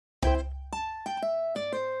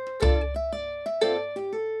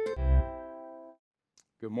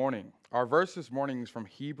Good morning. Our verse this morning is from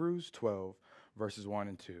Hebrews 12, verses 1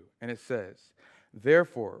 and 2. And it says,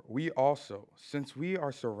 "Therefore, we also, since we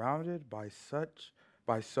are surrounded by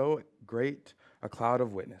so great a cloud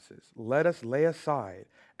of witnesses, let us lay aside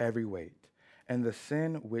every weight and the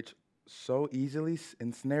sin which so easily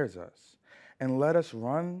ensnares us, and let us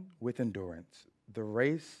run with endurance the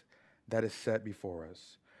race that is set before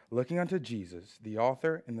us, looking unto Jesus, the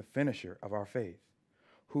author and the finisher of our faith,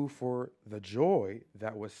 who for the joy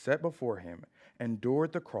that was set before him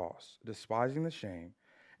endured the cross, despising the shame,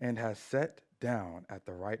 and has sat down at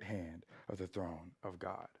the right hand of the throne of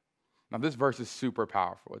God." Now, this verse is super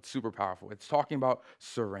powerful. It's super powerful. It's talking about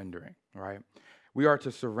surrendering, right? We are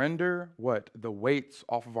to surrender what? The weights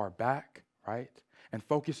off of our back, right? And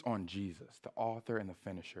focus on Jesus, the author and the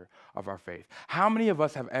finisher of our faith. How many of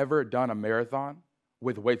us have ever done a marathon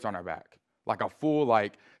with weights on our back? Like a full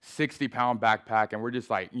 60-pound backpack, and we're just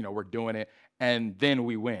we're doing it, and then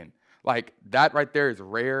we win. Like that right there is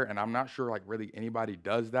rare, and I'm not sure really anybody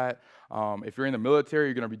does that. If you're in the military,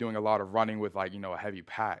 you're going to be doing a lot of running with a heavy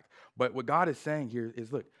pack. But what God is saying here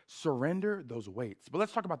is, look, surrender those weights. But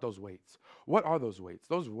let's talk about those weights. What are those weights?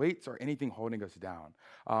 Those weights are anything holding us down.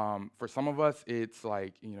 For some of us, it's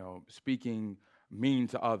speaking mean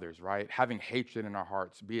to others, right? Having hatred in our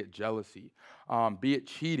hearts, be it jealousy, be it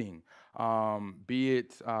cheating, be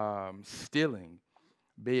it stealing,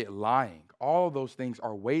 be it lying. All of those things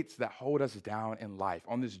are weights that hold us down in life,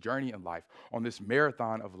 on this journey in life, on this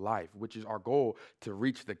marathon of life, which is our goal to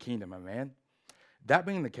reach the kingdom, amen? That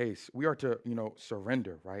being the case, we are to,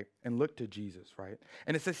 surrender, right? And look to Jesus, right?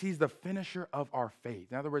 And it says he's the finisher of our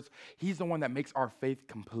faith. In other words, he's the one that makes our faith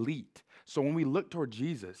complete. So when we look toward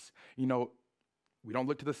Jesus, we don't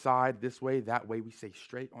look to the side, this way, that way. We stay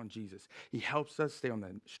straight on Jesus. He helps us stay on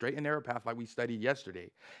the straight and narrow path like we studied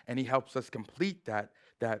yesterday. And he helps us complete that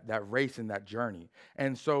race and that journey.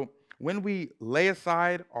 And so when we lay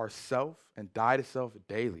aside ourself and die to self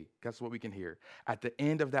daily, guess what we can hear? At the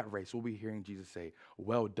end of that race, we'll be hearing Jesus say,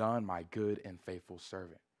 "Well done, my good and faithful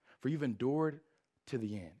servant. For you've endured to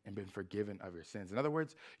the end and been forgiven of your sins." In other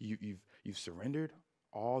words, you've surrendered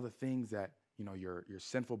all the things that your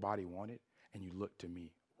sinful body wanted, and you look to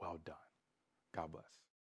me. Well done. God bless.